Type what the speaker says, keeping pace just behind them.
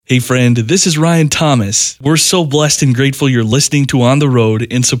Hey friend, this is Ryan Thomas. We're so blessed and grateful you're listening to On the Road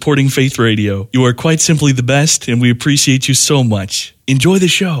and supporting Faith Radio. You are quite simply the best, and we appreciate you so much. Enjoy the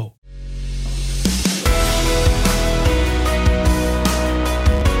show.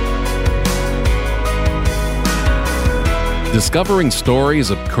 Discovering stories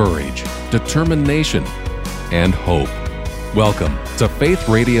of courage, determination, and hope. Welcome to Faith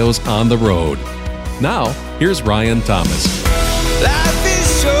Radio's On the Road. Now, here's Ryan Thomas. Life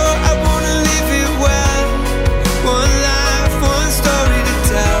is short, I wanna live it well. One life, one story to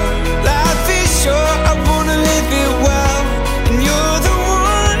tell. Life is short, I wanna live it well. And you're the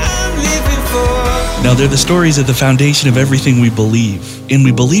one I'm living for. Now, they're the stories at the foundation of everything we believe, and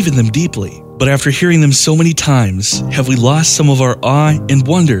we believe in them deeply. But after hearing them so many times, have we lost some of our awe and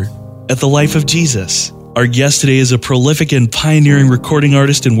wonder at the life of Jesus? Our guest today is a prolific and pioneering recording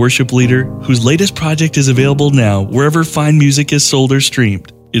artist and worship leader whose latest project is available now wherever fine music is sold or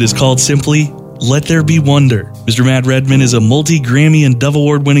streamed. It is called simply Let There Be Wonder. Mr. Matt Redman is a multi-Grammy and Dove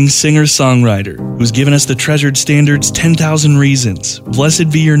Award-winning singer-songwriter who's given us the treasured standards 10,000 Reasons, Blessed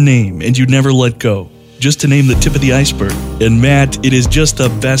Be Your Name, and You Never Let Go, just to name the tip of the iceberg. And Matt, it is just the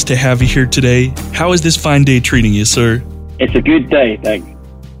best to have you here today. How is this fine day treating you, sir? It's a good day, thanks.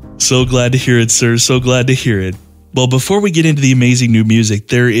 So glad to hear it, sir. So glad to hear it. Well, before we get into the amazing new music,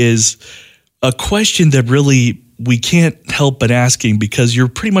 there is a question that really we can't help but asking, because you're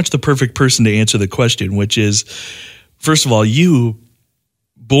pretty much the perfect person to answer the question, which is, first of all, you,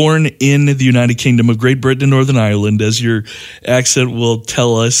 born in the United Kingdom of Great Britain and Northern Ireland, as your accent will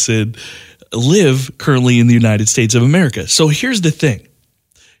tell us, and live currently in the United States of America. So here's the thing.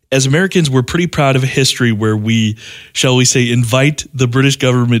 As Americans, we're pretty proud of a history where we, shall we say, invite the British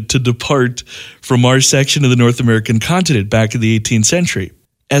government to depart from our section of the North American continent back in the 18th century.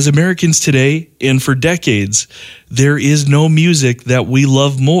 As Americans today, and for decades, there is no music that we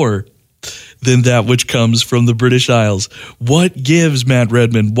love more than that which comes from the British Isles. What gives, Matt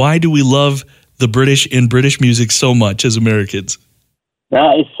Redman? Why do we love the British and British music so much as Americans?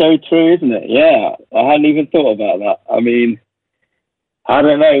 That is so true, isn't it? Yeah, I hadn't even thought about that. I mean, I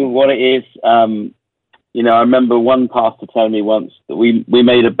don't know what it is. I remember one pastor telling me once that we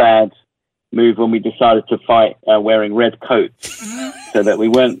made a bad move when we decided to fight wearing red coats, so that we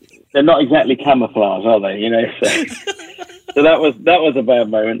weren't. They're not exactly camouflage, are they? So that was a bad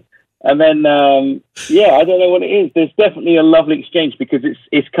moment. And then I don't know what it is. There's definitely a lovely exchange, because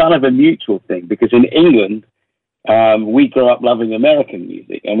it's kind of a mutual thing. Because in England, we grew up loving American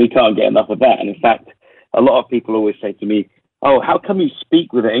music, and we can't get enough of that. And in fact, a lot of people always say to me, "Oh, how come you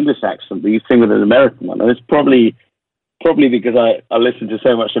speak with an English accent, but you sing with an American one?" And it's probably because I listened to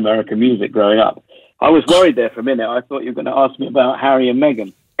so much American music growing up. I was worried there for a minute. I thought you were going to ask me about Harry and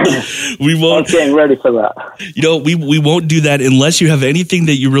Meghan. We won't. I was getting ready for that. We won't do that unless you have anything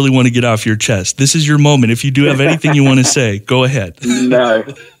that you really want to get off your chest. This is your moment. If you do have anything you want to say, go ahead. No,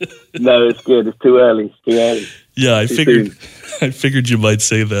 it's good. It's too early. Yeah, I figured you might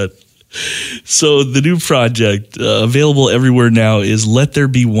say that. So the new project, available everywhere now, is Let There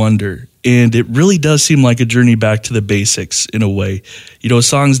Be Wonder. And it really does seem like a journey back to the basics in a way.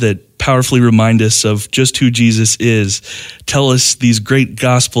 Songs that powerfully remind us of just who Jesus is, tell us these great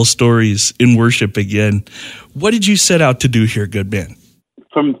gospel stories in worship again. What did you set out to do here, good man?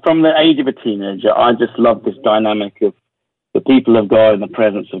 From the age of a teenager, I just love this dynamic of the people of God and the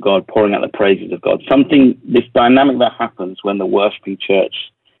presence of God pouring out the praises of God. This dynamic that happens when the worshiping church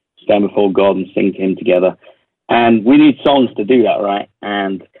stand before God and sing to Him together. And we need songs to do that, right?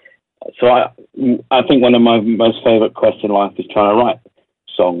 And so I think one of my most favorite quests in life is trying to write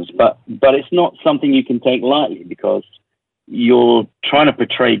songs. But it's not something you can take lightly, because you're trying to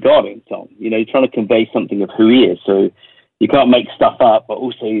portray God in song. You're trying to convey something of who He is. So you can't make stuff up, but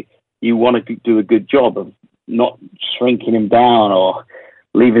also you want to do a good job of not shrinking Him down or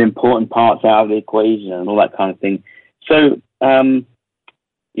leaving important parts out of the equation and all that kind of thing. So,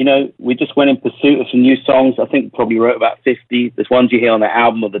 we just went in pursuit of some new songs. I think probably wrote about 50. There's ones you hear on the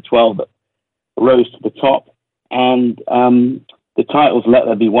album of the 12 that rose to the top. And the title's Let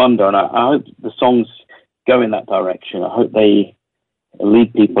There Be Wonder. And I hope the songs go in that direction. I hope they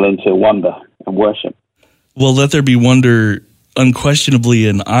lead people into wonder and worship. Well, Let There Be Wonder, unquestionably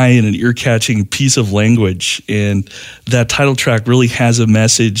an eye and an ear-catching piece of language, and that title track really has a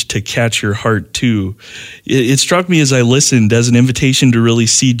message to catch your heart too. It struck me as I listened as an invitation to really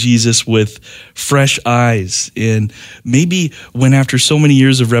see Jesus with fresh eyes, and maybe when after so many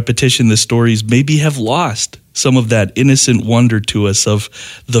years of repetition the stories maybe have lost some of that innocent wonder to us of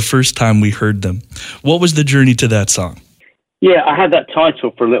the first time we heard them. What was the journey to that song? Yeah, I had that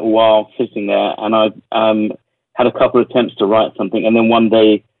title for a little while sitting there, and I had a couple of attempts to write something, and then one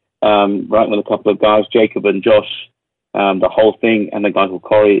day writing with a couple of guys, Jacob and Josh, the whole thing, and a guy called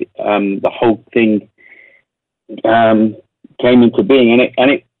Corey, the whole thing came into being.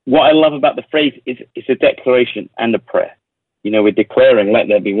 And it, what I love about the phrase is it's a declaration and a prayer. You know, we're declaring, let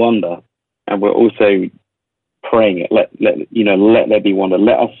there be wonder, and we're also praying it. Let there be wonder.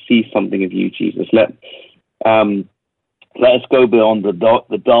 Let us see something of you, Jesus. Let us go beyond the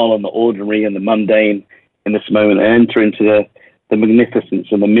dull and the ordinary and the mundane in this moment and enter into the magnificence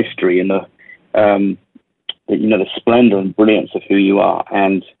and the mystery and the splendor and brilliance of who you are.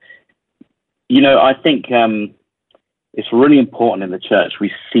 And, you know, I think it's really important in the church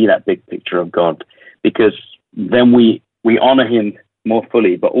we see that big picture of God, because then we honor him more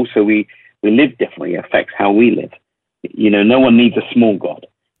fully, but also we live differently. It affects how we live. You know, no one needs a small God.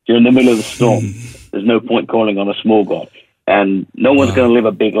 You're in the middle of a storm. There's no point calling on a small God. And no one's going to live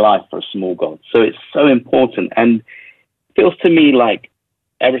a big life for a small God. So it's so important. And it feels to me like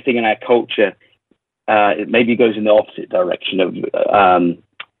everything in our culture, it maybe goes in the opposite direction of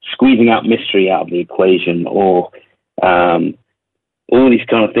squeezing out mystery out of the equation, or all these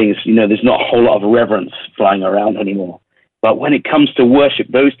kind of things. You know, there's not a whole lot of reverence flying around anymore. But when it comes to worship,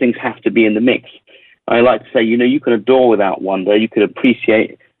 those things have to be in the mix. I like to say, you know, you can adore without wonder. You can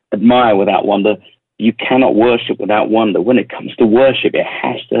appreciate, admire without wonder. You cannot worship without wonder. When it comes to worship, it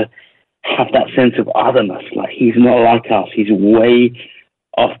has to have that sense of otherness. Like, he's not like us. He's way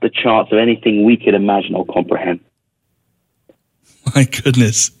off the charts of anything we could imagine or comprehend. My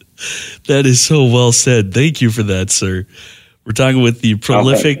goodness. That is so well said. Thank you for that, sir. We're talking with the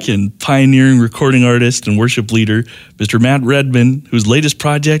prolific and pioneering recording artist and worship leader, Mr. Matt Redman, whose latest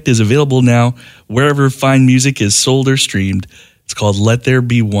project is available now wherever fine music is sold or streamed. It's called Let There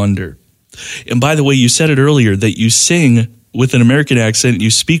Be Wonder. And by the way, you said it earlier that you sing with an American accent, you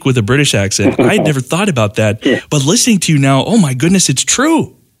speak with a British accent. I had never thought about that, but listening to you now, oh my goodness, it's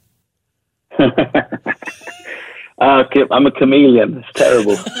true. I'm a chameleon. It's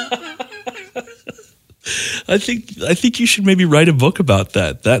terrible. I think you should maybe write a book about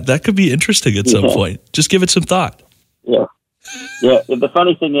that. That could be interesting at some point. Just give it some thought. Yeah. The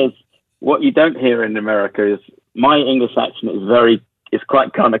funny thing is, what you don't hear in America is my English accent is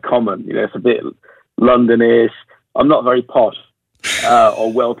quite kind of common. You know, it's a bit Londonish. I'm not very posh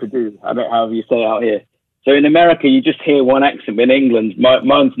or well-to-do. I don't know however you say it out here. So in America, you just hear one accent. In England,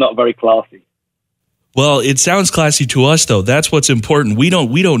 mine's not very classy. Well, it sounds classy to us, though. That's what's important. We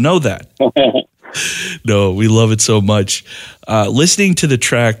don't know that. No, we love it so much. Listening to the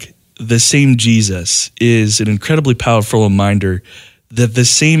track, The Same Jesus, is an incredibly powerful reminder that the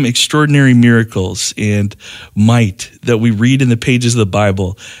same extraordinary miracles and might that we read in the pages of the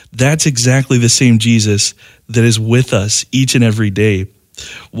Bible, that's exactly the same Jesus that is with us each and every day.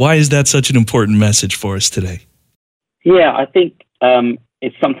 Why is that such an important message for us today? Yeah, I think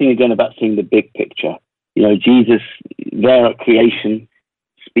it's something, again, about seeing the big picture. You know, Jesus there at creation,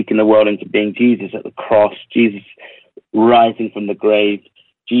 speaking the world into being, Jesus at the cross, Jesus rising from the grave,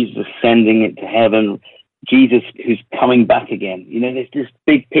 Jesus ascending into heaven, Jesus who's coming back again. You know, there's this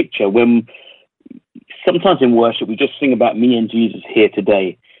big picture. When sometimes in worship, we just sing about me and Jesus here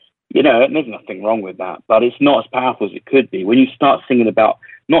today. You know, and there's nothing wrong with that, but it's not as powerful as it could be. When you start singing about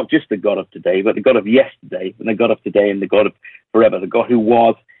not just the God of today, but the God of yesterday, and the God of today, and the God of forever, the God who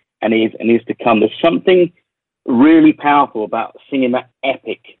was and is to come. There's something really powerful about singing that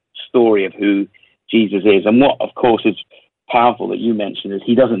epic story of who Jesus is. And what, of course, is powerful that you mentioned is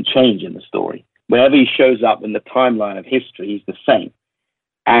he doesn't change in the story. Wherever he shows up in the timeline of history, he's the same.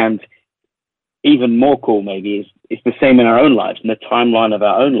 And even more cool, maybe, is it's the same in our own lives, in the timeline of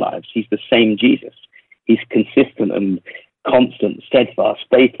our own lives. He's the same Jesus. He's consistent and constant, steadfast,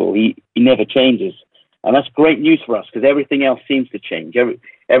 faithful. He never changes. And that's great news for us, because everything else seems to change.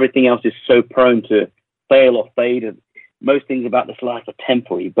 Everything else is so prone to fail or fade. And most things about this life are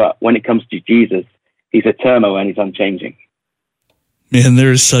temporary, but when it comes to Jesus, he's eternal and he's unchanging. Man,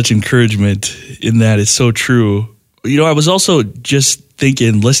 there is such encouragement in that. It's so true. You know, I was also just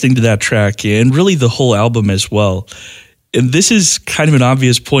thinking, listening to that track and really the whole album as well. And this is kind of an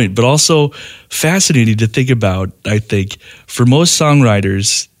obvious point, but also fascinating to think about, I think. For most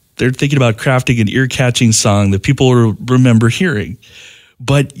songwriters, they're thinking about crafting an ear-catching song that people will remember hearing.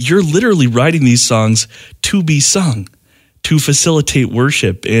 But you're literally writing these songs to be sung, to facilitate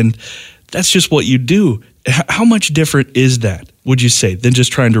worship. And that's just what you do. How much different is that, would you say, than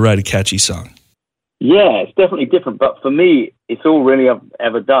just trying to write a catchy song? Yeah, it's definitely different. But for me, it's all really I've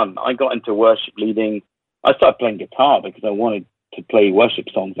ever done. I got into worship leading. I started playing guitar because I wanted to play worship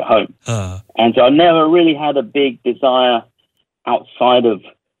songs at home. And so I never really had a big desire outside of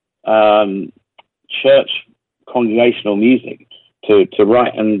church congregational music. to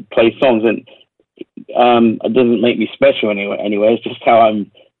write and play songs, and it doesn't make me special anyway. It's just how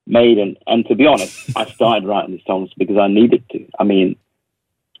I'm made, and to be honest, I started writing these songs because I needed to. I mean,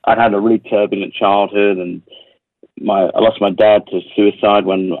 I'd had a really turbulent childhood, and I lost my dad to suicide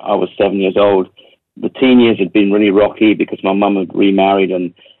when I was 7 years old. The teen years had been really rocky because my mum had remarried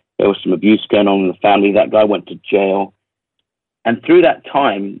and there was some abuse going on in the family. That guy went to jail. And through that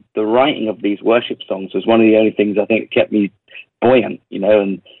time, the writing of these worship songs was one of the only things I think kept me buoyant,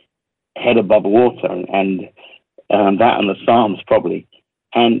 and head above water, and that and the Psalms probably.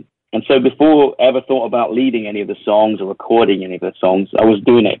 And so before I ever thought about leading any of the songs or recording any of the songs, I was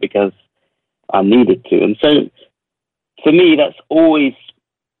doing it because I needed to. And so for me, that's always,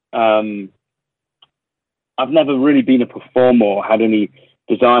 I've never really been a performer or had any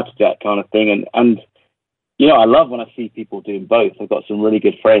desire to do that kind of thing. And I love when I see people doing both. I've got some really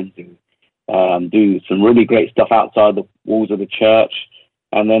good friends who do some really great stuff outside the walls of the church,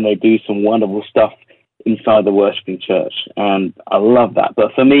 and then they do some wonderful stuff inside the worshiping church. And I love that.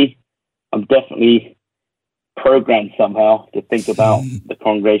 But for me, I'm definitely programmed somehow to think about the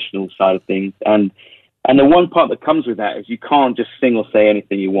congregational side of things. And the one part that comes with that is you can't just sing or say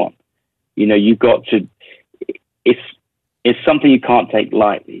anything you want. You've got to, it's something you can't take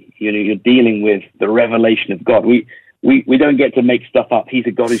lightly. You're dealing with the revelation of God. We don't get to make stuff up. He's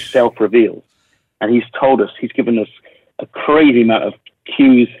a God who self-reveals. And he's told us, he's given us a crazy amount of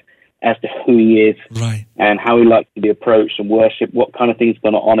cues as to who he is, right, and how he likes to be approached and worship, what kind of thing is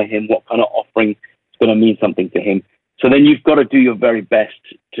going to honor him, what kind of offering is going to mean something to him. So then you've got to do your very best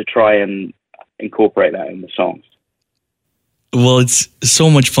to try and incorporate that in the songs. Well, it's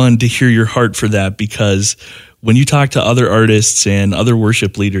so much fun to hear your heart for that, because when you talk to other artists and other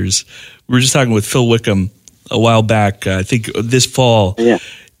worship leaders, we were just talking with Phil Wickham a while back, I think this fall, yeah,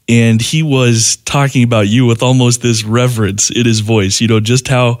 and he was talking about you with almost this reverence in his voice, just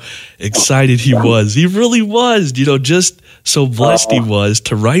how excited he was. He really was, just so blessed he was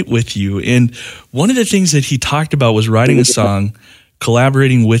to write with you. And one of the things that he talked about was writing a song,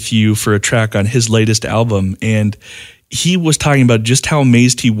 collaborating with you for a track on his latest album. And he was talking about just how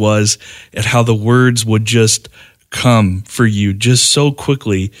amazed he was at how the words would just come for you just so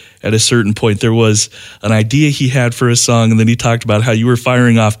quickly at a certain point. There was an idea he had for a song, and then he talked about how you were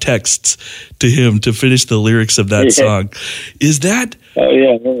firing off texts to him to finish the lyrics of that song. Is that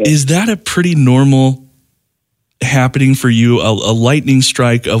is that a pretty normal happening for you, a lightning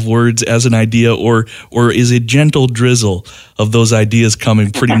strike of words as an idea, or is it gentle drizzle of those ideas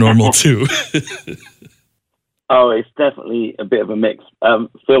coming pretty normal too? Oh, it's definitely a bit of a mix.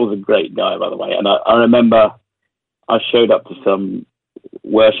 Phil's a great guy, by the way. And I remember I showed up to some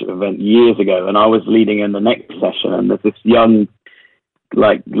worship event years ago, and I was leading in the next session, and there's this young,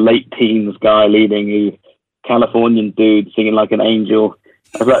 late teens guy leading, a Californian dude singing like an angel.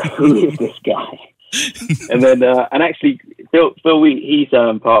 I was like, who is this guy? And then, and actually, Phil, he's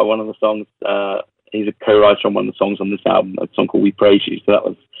part of one of the songs. He's a co-writer on one of the songs on this album, a song called "We Praise You."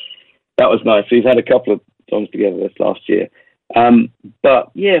 So that was nice. So he's had a couple of songs together this last year.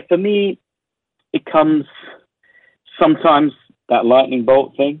 But yeah, for me, it comes sometimes that lightning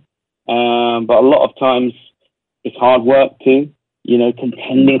bolt thing, but a lot of times it's hard work too.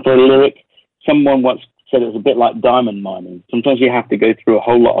 Contending for a lyric. Someone once said it's a bit like diamond mining. Sometimes you have to go through a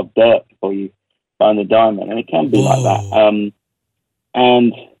whole lot of dirt before you find the diamond, and it can be like that.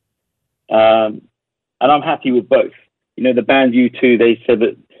 And I'm happy with both. The band U2, they said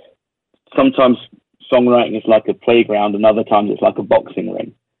that sometimes songwriting is like a playground, and other times it's like a boxing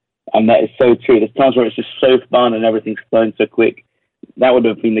ring. And that is so true. There's times where it's just so fun and everything's flowing so quick. That would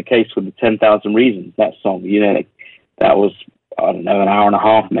have been the case with the 10,000 Reasons, that song. That was, I don't know, an hour and a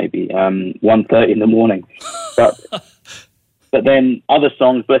half maybe, 1:30 in the morning. But then other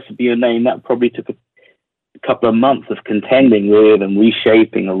songs, Blessed Be Your Name, that probably took a couple of months of contending with and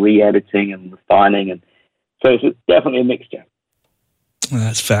reshaping and re-editing and refining. And so it's definitely a mixture.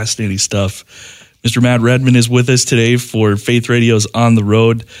 That's fascinating stuff. Mr. Matt Redman is with us today for Faith Radio's On the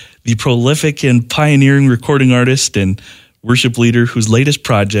Road, the prolific and pioneering recording artist and worship leader whose latest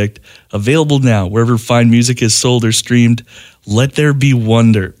project, available now wherever fine music is sold or streamed, Let There Be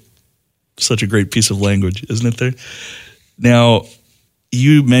Wonder. Such a great piece of language, isn't it there? Now,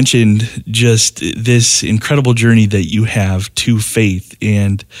 you mentioned just this incredible journey that you have to faith,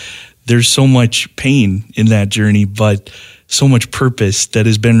 and there's so much pain in that journey, but so much purpose that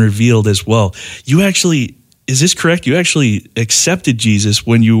has been revealed as well. You actually, is this correct? You actually accepted Jesus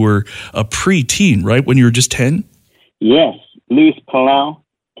when you were a pre-teen, right? When you were just 10? Yes. Luis Palau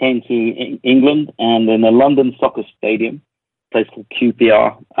came to England, and in the London Soccer Stadium, a place called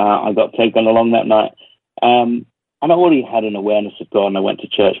QPR, I got taken along that night. and I already had an awareness of God and I went to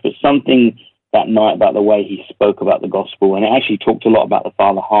church, but something that night about the way he spoke about the gospel, and it actually talked a lot about the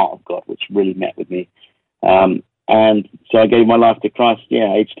Father heart of God, which really met with me. And so I gave my life to Christ,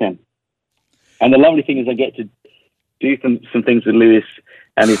 age 10. And the lovely thing is I get to do some things with Lewis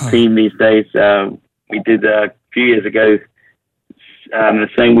and his team these days. We did a few years ago, the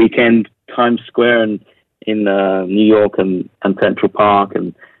same weekend, Times Square and in New York and Central Park,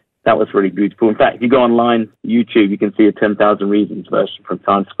 and that was really beautiful. In fact, if you go online, YouTube, you can see a 10,000 Reasons version from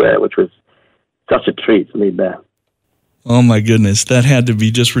Times Square, which was such a treat to lead there. Oh my goodness, that had to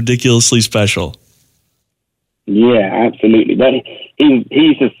be just ridiculously special. Yeah, absolutely. But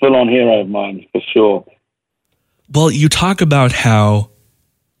he's a full-on hero of mine, for sure. Well, you talk about how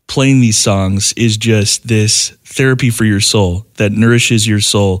playing these songs is just this therapy for your soul that nourishes your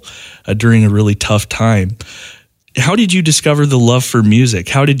soul during a really tough time. How did you discover the love for music?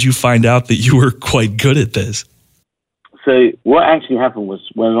 How did you find out that you were quite good at this? So what actually happened was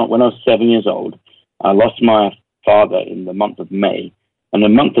when I was 7 years old, I lost my father in the month of May. And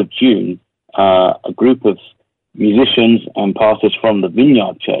in the month of June, a group of musicians and pastors from the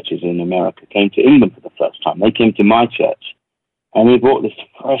Vineyard churches in America came to England for the first time. They came to my church, and we brought this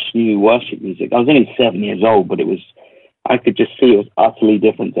fresh new worship music. I was only 7 years old, but I could just see it was utterly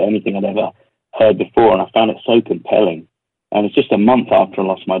different to anything I'd ever heard before, and I found it so compelling. And it's just a month after I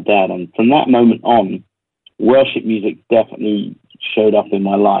lost my dad, and from that moment on, worship music definitely showed up in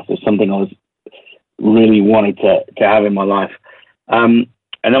my life as something I was really wanting to have in my life. And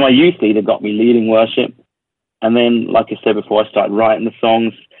then my youth leader got me leading worship. And then, like I said before, I started writing the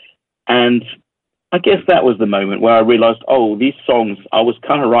songs. And I guess that was the moment where I realized, these songs, I was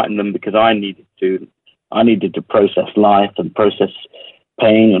kind of writing them because I needed to process life and process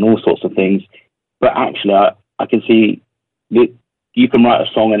pain and all sorts of things. But actually, I can see that you can write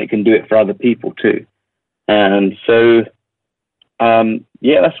a song and it can do it for other people too. And so,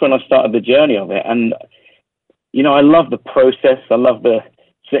 that's when I started the journey of it. And, I love the process. I love the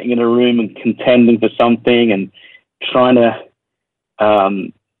sitting in a room and contending for something and trying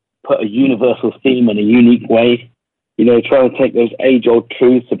to put a universal theme in a unique way, trying to take those age-old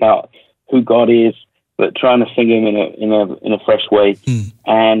truths about who God is, but trying to sing him in a fresh way.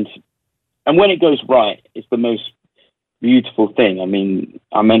 And when it goes right, it's the most beautiful thing. I mean,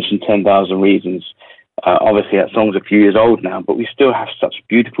 I mentioned 10,000 Reasons. Obviously, that song's a few years old now, but we still have such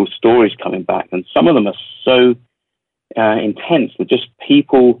beautiful stories coming back, and some of them are so intense. They're just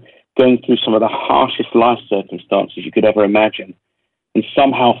people going through some of the harshest life circumstances you could ever imagine, and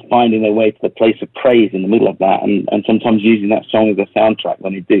somehow finding their way to the place of praise in the middle of that, and sometimes using that song as a soundtrack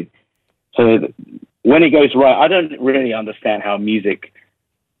when they do. So when it goes right, I don't really understand how music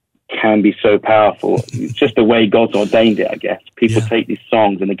can be so powerful. It's just the way God's ordained it, I guess. People take these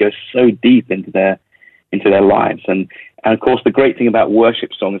songs and they go so deep into their lives. And of course, the great thing about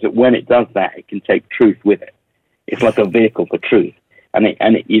worship songs is that when it does that, it can take truth with it. It's like a vehicle for truth. And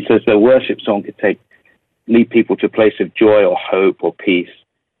it says the worship song could lead people to a place of joy or hope or peace,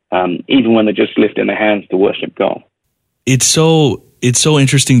 even when they're just lifting their hands to worship God. It's so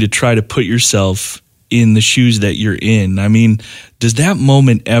interesting to try to put yourself in the shoes that you're in. I mean, does that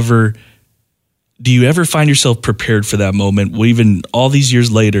moment do you ever find yourself prepared for that moment, even all these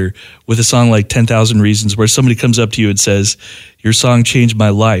years later, with a song like 10,000 Reasons, where somebody comes up to you and says, your song changed my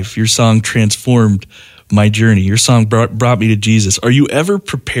life, your song transformed my journey, your song brought me to Jesus? Are you ever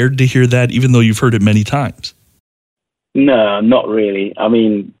prepared to hear that, even though you've heard it many times? No, not really. I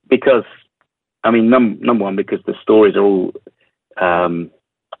mean, number one, because the stories are all,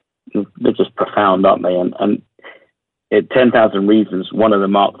 they're just profound, aren't they? And 10,000 Reasons, one of the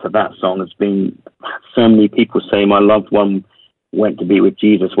marks of that song has been so many people say my loved one went to be with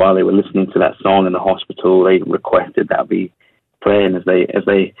Jesus while they were listening to that song in the hospital. They requested that be playing as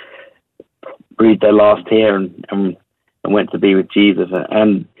they breathed their last tear and went to be with Jesus.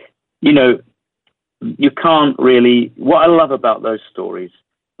 And, you can't really, what I love about those stories,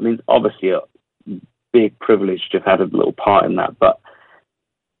 I mean, obviously a big privilege to have had a little part in that, but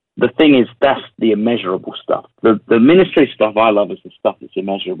the thing is, that's the immeasurable stuff. The ministry stuff I love is the stuff that's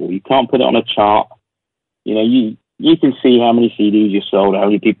immeasurable. You can't put it on a chart. You can see how many CDs you sold, how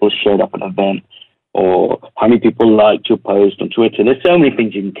many people showed up at an event, or how many people liked your post on Twitter. There's so many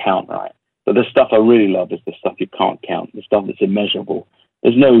things you can count, right? But the stuff I really love is the stuff you can't count, the stuff that's immeasurable.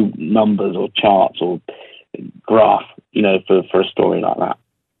 There's no numbers or charts or graph, for a story like that.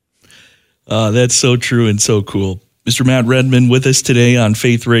 That's so true and so cool. Mr. Matt Redman with us today on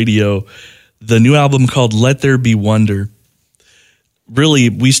Faith Radio, the new album called Let There Be Wonder. Really,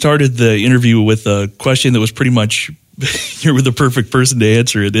 we started the interview with a question that was pretty much you're the perfect person to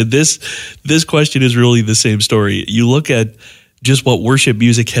answer it. And this question is really the same story. You look at just what worship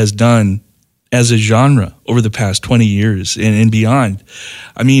music has done as a genre over the past 20 years and beyond.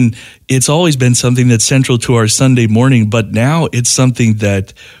 I mean, it's always been something that's central to our Sunday morning, but now it's something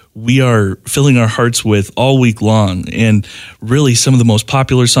that we are filling our hearts with all week long. And really, some of the most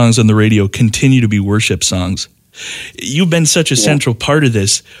popular songs on the radio continue to be worship songs. You've been such a central part of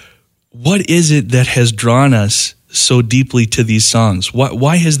this. What is it that has drawn us so deeply to these songs?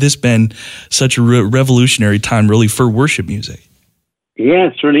 Why has this been such a revolutionary time, really, for worship music? Yeah,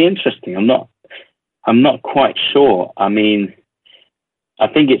 it's really interesting. I'm not quite sure. I mean, I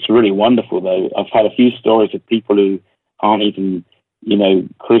think it's really wonderful, though. I've had a few stories of people who aren't even,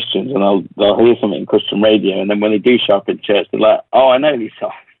 Christians, and they'll hear something in Christian radio, and then when they do show up in church, they're like, "Oh, I know these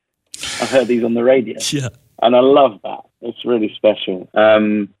songs. I've heard these on the radio." Yeah. And I love that. It's really special.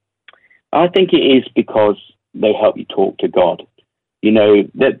 I think it is because they help you talk to God.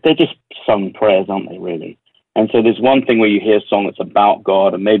 They're just sung prayers, aren't they, really? And so there's one thing where you hear a song that's about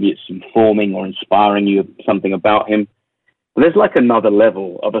God, and maybe it's informing or inspiring you something about him. But there's like another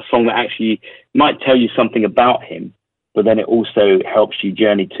level of a song that actually might tell you something about him, but then it also helps you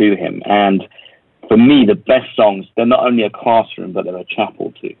journey to him. And for me, the best songs, they're not only a classroom, but they're a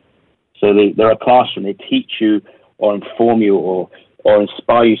chapel too. So they're a classroom. They teach you or inform you or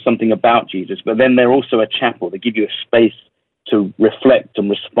inspire you something about Jesus. But then they're also a chapel. They give you a space to reflect and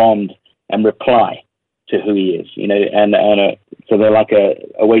respond and reply to who he is, so they're like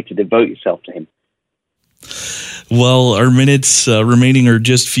a way to devote yourself to him. Well, our minutes remaining are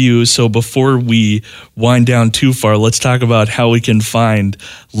just few, so before we wind down too far, let's talk about how we can find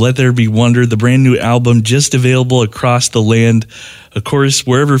Let There Be Wonder, the brand new album just available across the land. Of course,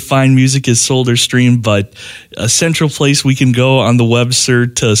 wherever fine music is sold or streamed, but a central place we can go on the web, sir,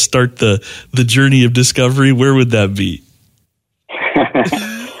 to start the journey of discovery, where would that be?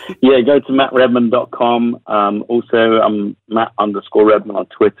 Yeah, go to mattredman.com. Also, I'm Matt_Redman on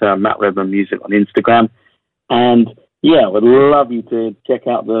Twitter, Matt Redman Music on Instagram. And yeah, would love you to check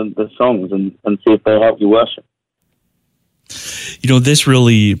out the songs and see if they help you worship. This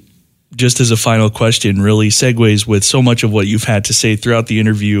really, just as a final question, really segues with so much of what you've had to say throughout the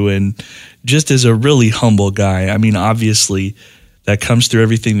interview. And just as a really humble guy, I mean, obviously, that comes through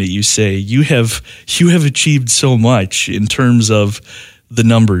everything that you say. You have achieved so much in terms of the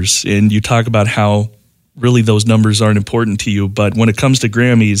numbers, and you talk about how really those numbers aren't important to you. But when it comes to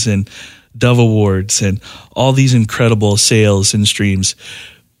Grammys and Dove Awards and all these incredible sales and streams,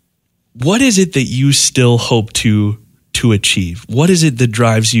 what is it that you still hope to achieve? What is it that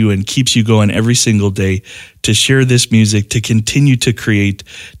drives you and keeps you going every single day to share this music, to continue to create,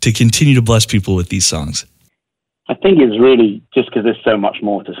 to continue to bless people with these songs? I think it's really just because there's so much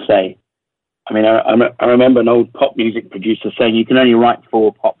more to say. I mean, I remember an old pop music producer saying you can only write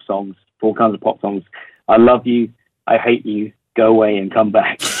four kinds of pop songs. I love you, I hate you, go away and come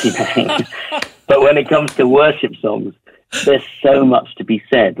back. But when it comes to worship songs, there's so much to be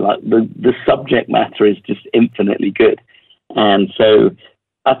said. Like the subject matter is just infinitely good. And so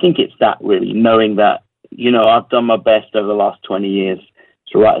I think it's that really, knowing that, I've done my best over the last 20 years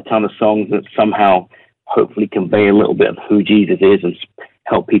to write a ton of songs that somehow hopefully convey a little bit of who Jesus is and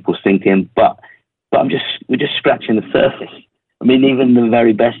help people sink in. But we're just scratching the surface. I mean, even the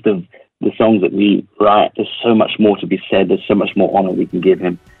very best of the songs that we write, there's so much more to be said. There's so much more honor we can give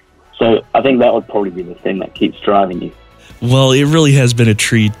him. So I think that would probably be the thing that keeps driving you. Well, it really has been a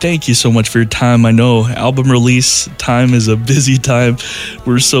treat. Thank you so much for your time. I know album release time is a busy time.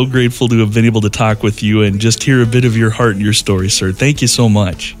 We're so grateful to have been able to talk with you and just hear a bit of your heart and your story, sir. Thank you so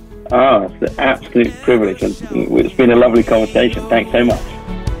much. Oh, it's an absolute privilege. It's been a lovely conversation. Thanks so much.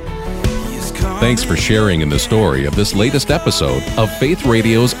 Thanks for sharing in the story of this latest episode of Faith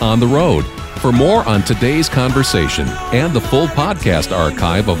Radio's On the Road. For more on today's conversation and the full podcast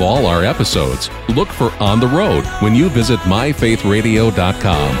archive of all our episodes, look for On the Road when you visit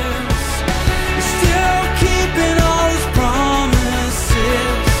myfaithradio.com.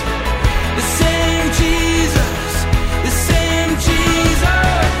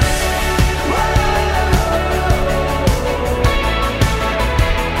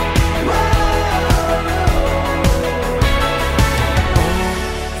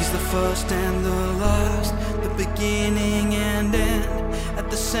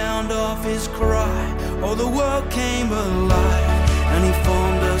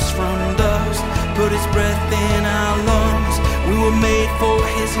 Put his breath in our lungs. We were made for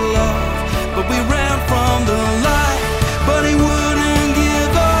his love, but we ran from the light. But he wouldn't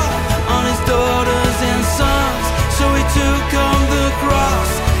give up on his daughters and sons, so he took on the cross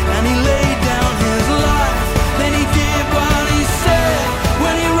and he laid down his life. Then he gave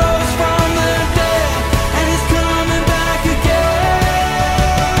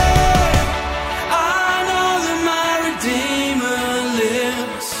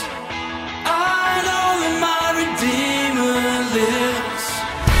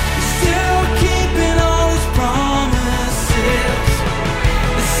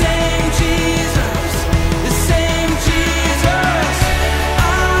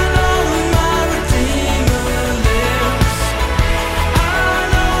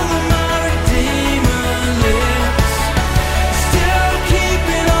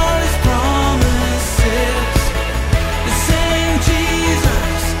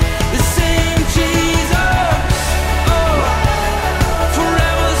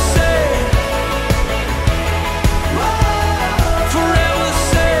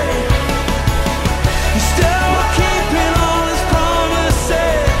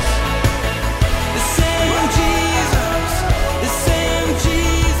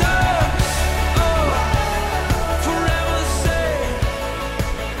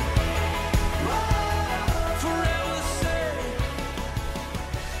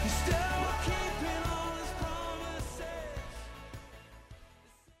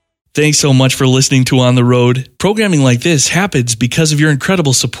Thanks so much for listening to On the Road. Programming like this happens because of your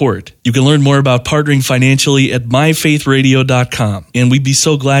incredible support. You can learn more about partnering financially at myfaithradio.com. And we'd be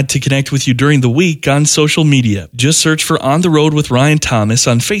so glad to connect with you during the week on social media. Just search for On the Road with Ryan Thomas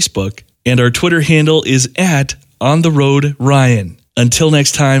on Facebook. And our Twitter handle is @OnTheRoadRyan. Until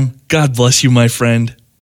next time, God bless you, my friend.